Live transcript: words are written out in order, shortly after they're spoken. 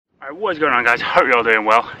Right, what is going on, guys? Hope you're all doing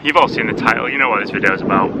well. You've all seen the title, you know what this video is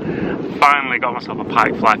about. Finally got myself a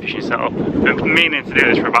Pike fly fishing setup. Been meaning to do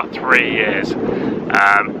this for about 3 years.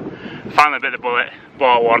 Finally bit the bullet,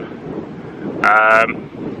 bought one.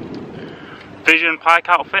 Vision Pike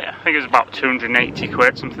outfit, I think it was about 280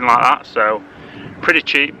 quid, something like that. So pretty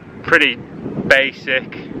cheap, pretty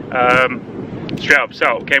basic. Straight up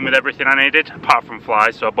setup, came with everything I needed apart from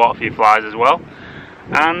flies, so I bought a few flies as well.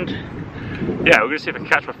 And yeah, we're going to see if I can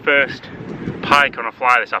catch my first pike on a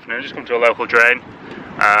fly this afternoon. Just come to a local drain.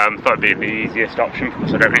 Thought it'd be the easiest option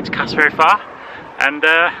because I don't need to cast very far. And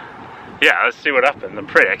yeah, let's see what happens. I'm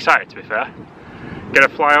pretty excited, to be fair. Get a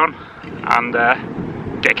fly on and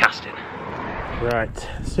get casting. Right,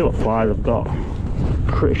 let's see what flies I've got.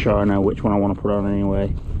 Pretty sure I know which one I want to put on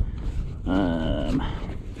anyway.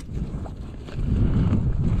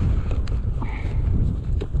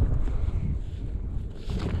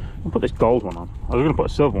 I'll put this gold one on. I was going to put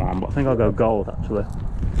a silver one on, but I think I'll go gold actually.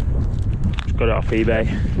 Just got it off eBay.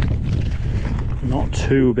 Not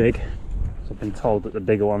too big. I've been told that the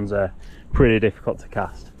bigger ones are pretty difficult to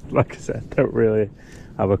cast. Like I said, don't really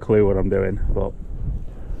have a clue what I'm doing, but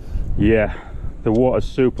yeah, the water's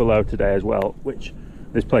super low today as well, which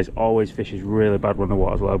this place always fishes really bad when the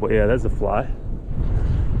water's low. But yeah, there's the fly.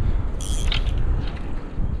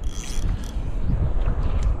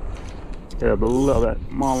 Get a little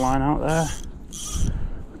bit more line out there.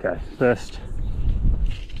 Okay, first.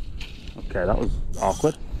 Okay, that was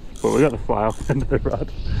awkward, but we got the fly off the end of the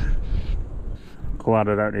rod. Glad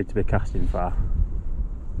I don't need to be casting far.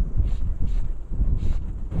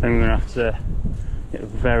 I think I'm gonna have to get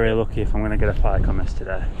very lucky if I'm gonna get a pike on this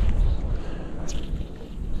today.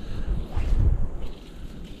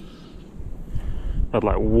 I've had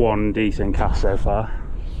like one decent cast so far.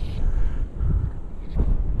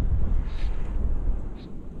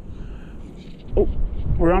 Oh,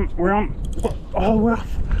 we're on. Oh, we're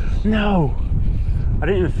off. No, I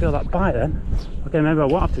didn't even feel that bite then. Okay, maybe I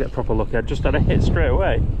won't have to get proper lucky. I just had a hit straight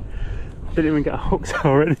away. Didn't even get a hook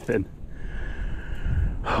or anything.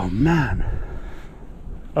 Oh man.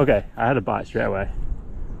 Okay, I had a bite straight away.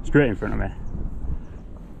 Straight in front of me.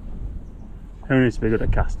 Who needs to be good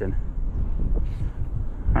at casting?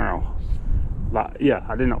 I don't know. That, yeah,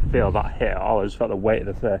 I did not feel that hit at all. I just felt the weight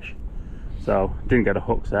of the fish. So, didn't get a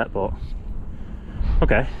hook set, but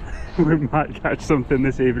okay. We might catch something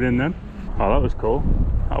this evening then. Oh, that was cool.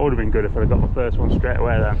 That would have been good if I'd got my first one straight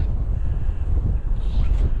away then.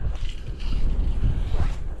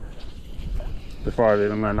 Before I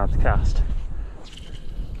even learned how to cast.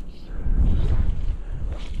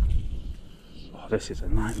 Oh, this is a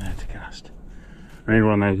nightmare to cast. I need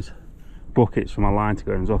one of those buckets for my line to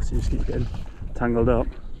go in as well, because it just keeps getting tangled up.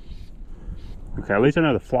 Okay, at least I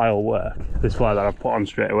know the fly will work. This fly that I've put on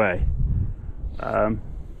straight away.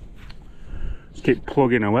 Just keep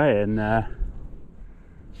plugging away and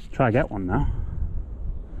try to get one now.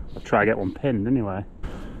 I'll try to get one pinned anyway.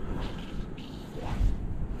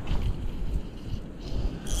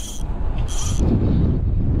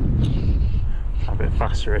 A bit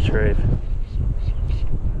faster retrieve.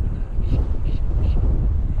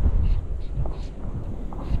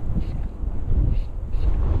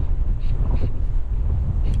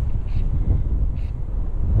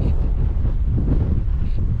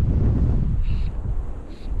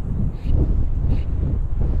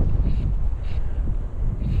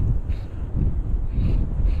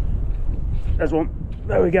 There's one.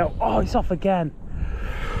 There we go. Oh, it's off again.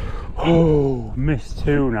 Oh, missed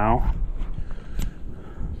two now.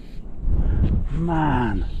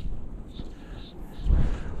 Man.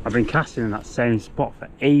 I've been casting in that same spot for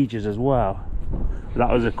ages as well.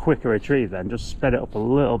 That was a quicker retrieve then. Just sped it up a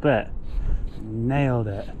little bit. Nailed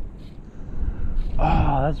it.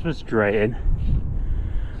 Oh, that's frustrating.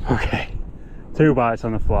 Okay. 2 bites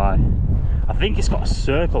on the fly. I think it's got a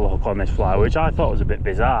circle hook on this fly, which I thought was a bit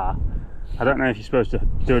bizarre. I don't know if you're supposed to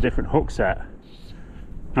do a different hook set.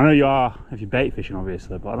 I know you are if you're bait fishing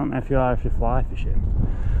obviously, but I don't know if you are if you're fly fishing.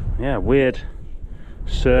 Yeah, weird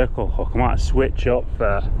circle hook. I might switch up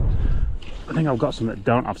I think I've got some that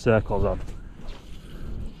don't have circles on.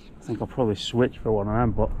 I think I'll probably switch for one of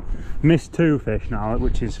them, but missed 2 fish now,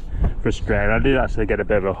 which is frustrating. I did actually get a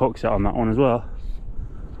bit of a hook set on that one as well.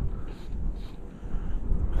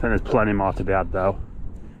 I think there's plenty more to be had though.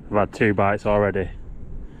 I've had 2 bites already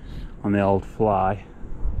on the old fly.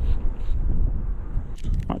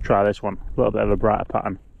 I'll try this one, a little bit of a brighter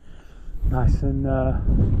pattern. Nice and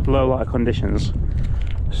low light conditions,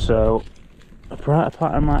 so a brighter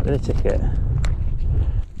pattern might be the ticket.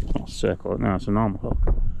 Not a circle, no, it's a normal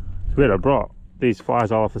hook. It's weird, I brought these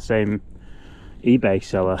flies all off the same eBay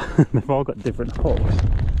seller. They've all got different hooks.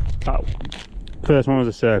 That first one was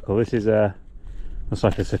a circle. This is a, looks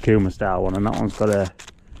like a Sakuma style one, and that one's got a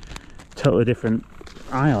totally different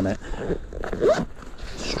eye on it.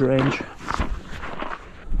 Strange.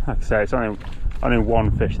 Like I say, it's only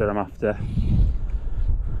one fish that I'm after.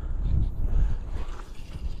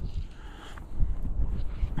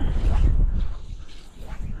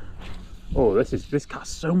 Oh, this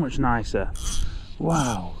casts so much nicer.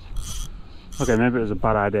 Wow. Okay, maybe it was a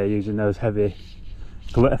bad idea using those heavy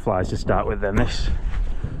glitter flies to start with then. This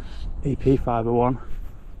EP Fiber one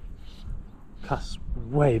casts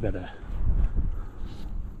way better.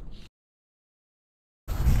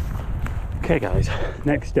 Okay guys,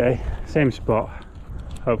 next day, same spot.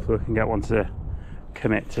 Hopefully we can get one to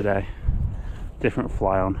commit today. Different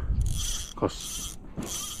fly on. Of course,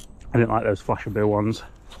 I didn't like those flasher bill ones.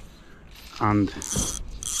 And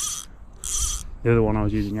the other one I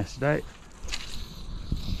was using yesterday,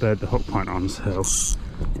 bird the hook point on, so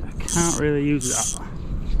I can't really use that.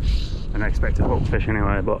 And I expect a hook fish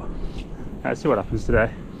anyway, but let's see what happens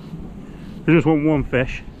today. I just want one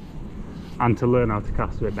fish and to learn how to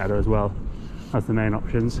cast a bit better as well. That's the main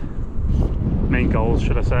options, main goals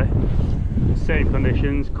should I say. Same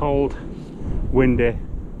conditions, cold, windy,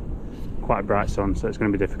 quite bright sun, so it's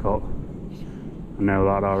going to be difficult. I know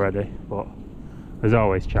that already, but there's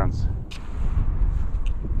always chance.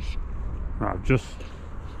 Right, I've just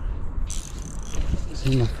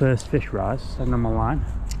seen my first fish rise, sitting on my line.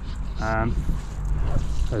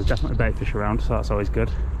 There's definitely bait fish around, so that's always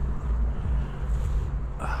good.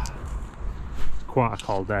 It's quite a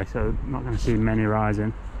cold day, so I'm not going to see many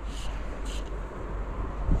rising.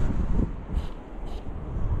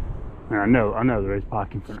 And I know there is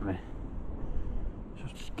pike in front of me.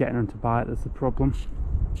 Just getting them to bite, that's the problem.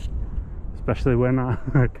 Especially when I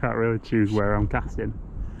can't really choose where I'm casting,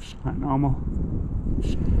 like normal.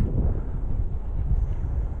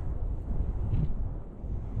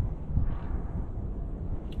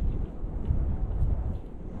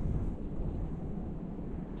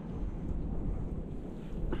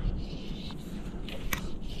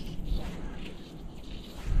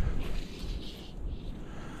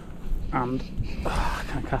 And I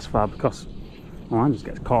can't cast far because my line just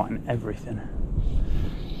gets caught in everything.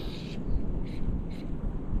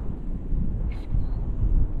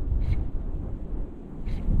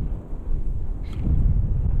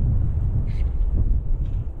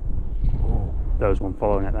 Oh, there was one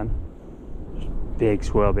following it then. Just big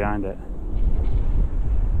swirl behind it.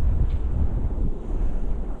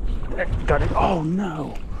 Got it. Oh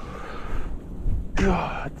no!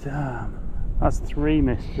 God damn. That's 3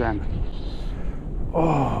 missed then.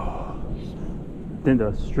 Oh, didn't do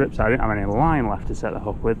a strip, so I didn't have any line left to set the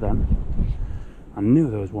hook with then. I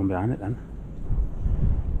knew there was one behind it then.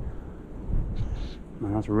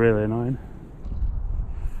 Man, that's really annoying.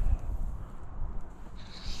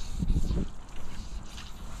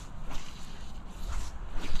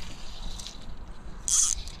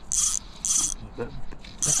 Better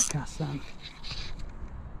cast then.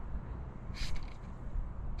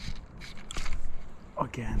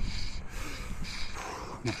 Again.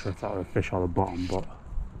 I'm not sure if that was a fish on the bottom, but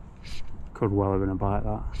could well have been a bite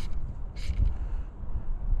that.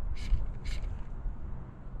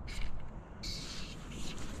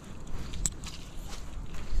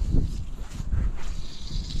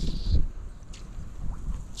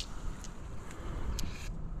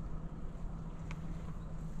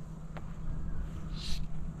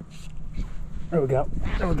 There we go,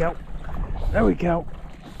 there we go, there we go.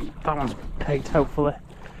 That one's pegged, hopefully.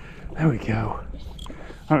 There we go.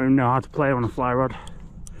 I don't even know how to play on a fly rod.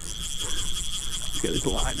 Let's get this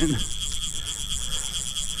line in.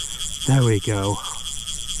 There we go.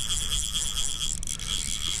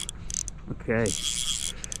 Okay.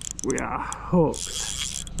 We are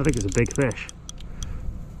hooked. I think it's a big fish.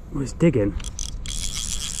 Oh, it's digging. No,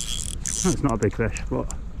 it's not a big fish,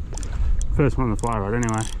 but first one on the fly rod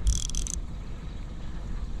anyway.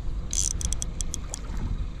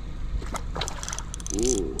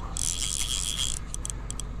 Ooh.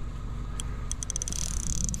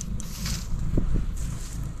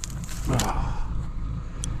 Oh.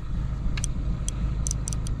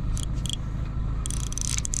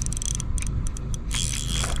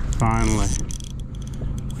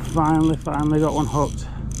 Finally got one hooked.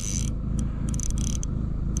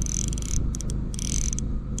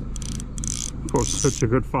 Put such a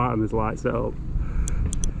good fight on this light setup.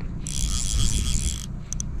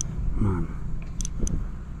 Man.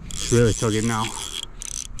 Really tugging now.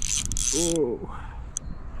 Oh,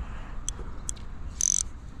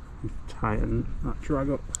 tighten that drag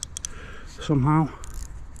up somehow.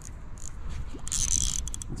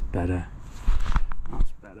 That's better.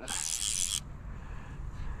 That's better.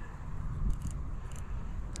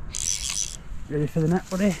 Ready for the net,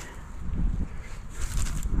 buddy?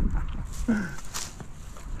 I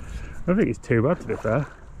don't think it's too bad, to be fair.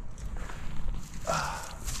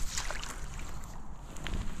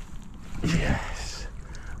 Yes.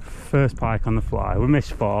 First pike on the fly. We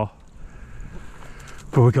missed 4,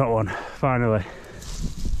 but we got one, finally.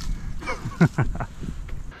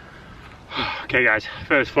 Okay guys,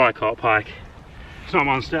 first fly caught pike. It's not a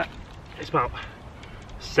monster, it's about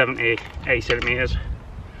 70, 80 centimetres.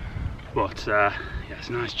 But yeah, it's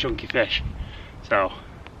a nice chunky fish. So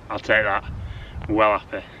I'll take that. I'm well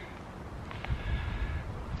happy.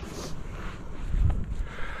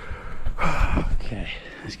 Okay,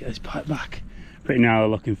 let's get this pike back. Pretty narrow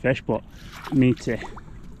looking fish, but meaty.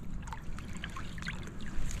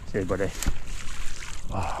 See, buddy.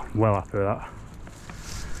 Oh, I'm well happy with that.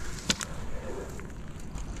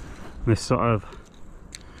 This sort of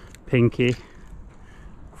pinky,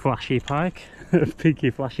 flashy pike, pinky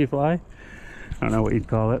flashy fly. I don't know what you'd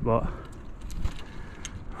call it, but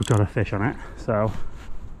we've got a fish on it. So,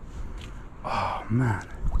 oh man,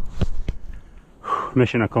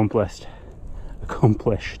 mission accomplished.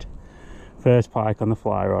 Accomplished. First pike on the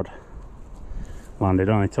fly rod. Landed.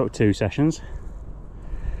 Only took 2 sessions.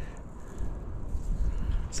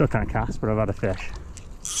 Still can't cast, but I've had a fish.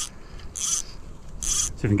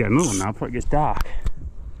 See if we can get another one now before it gets dark.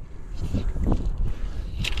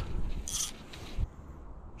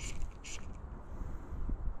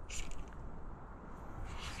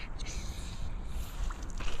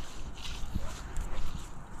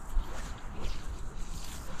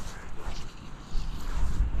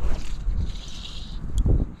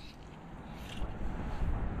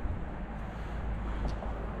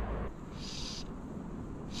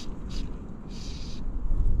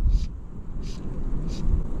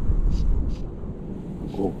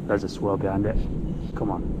 Oh, there's a swirl behind it.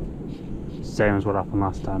 Come on. Same as what happened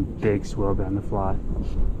last time. Big swirl behind the fly.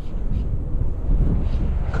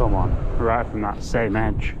 Come on. Right from that same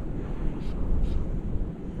edge.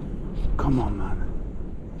 Come on, man.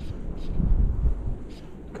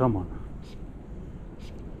 Come on.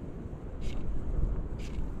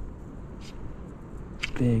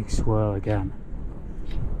 Big swirl again.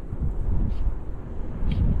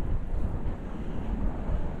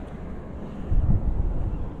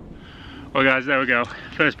 Well guys, there we go.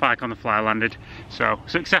 First pike on the fly landed. So,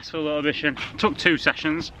 successful little mission. Took 2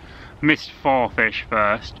 sessions. Missed 4 fish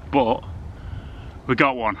first, but we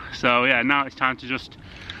got one. So yeah, now it's time to just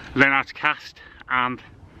learn how to cast and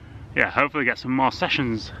yeah, hopefully get some more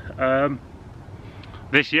sessions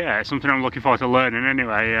this year. It's something I'm looking forward to learning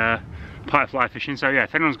anyway, pike fly fishing. So yeah,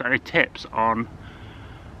 if anyone's got any tips on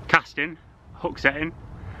casting, hook setting,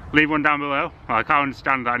 leave one down below. Like, I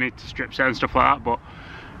understand that I need to strip set and stuff like that, but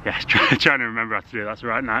yeah, trying to remember how to do that's a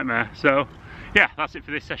right nightmare. So yeah, that's it for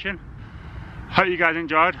this session. Hope you guys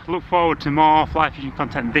enjoyed. Look forward to more fly fishing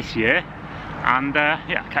content this year, and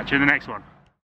yeah, catch you in the next one.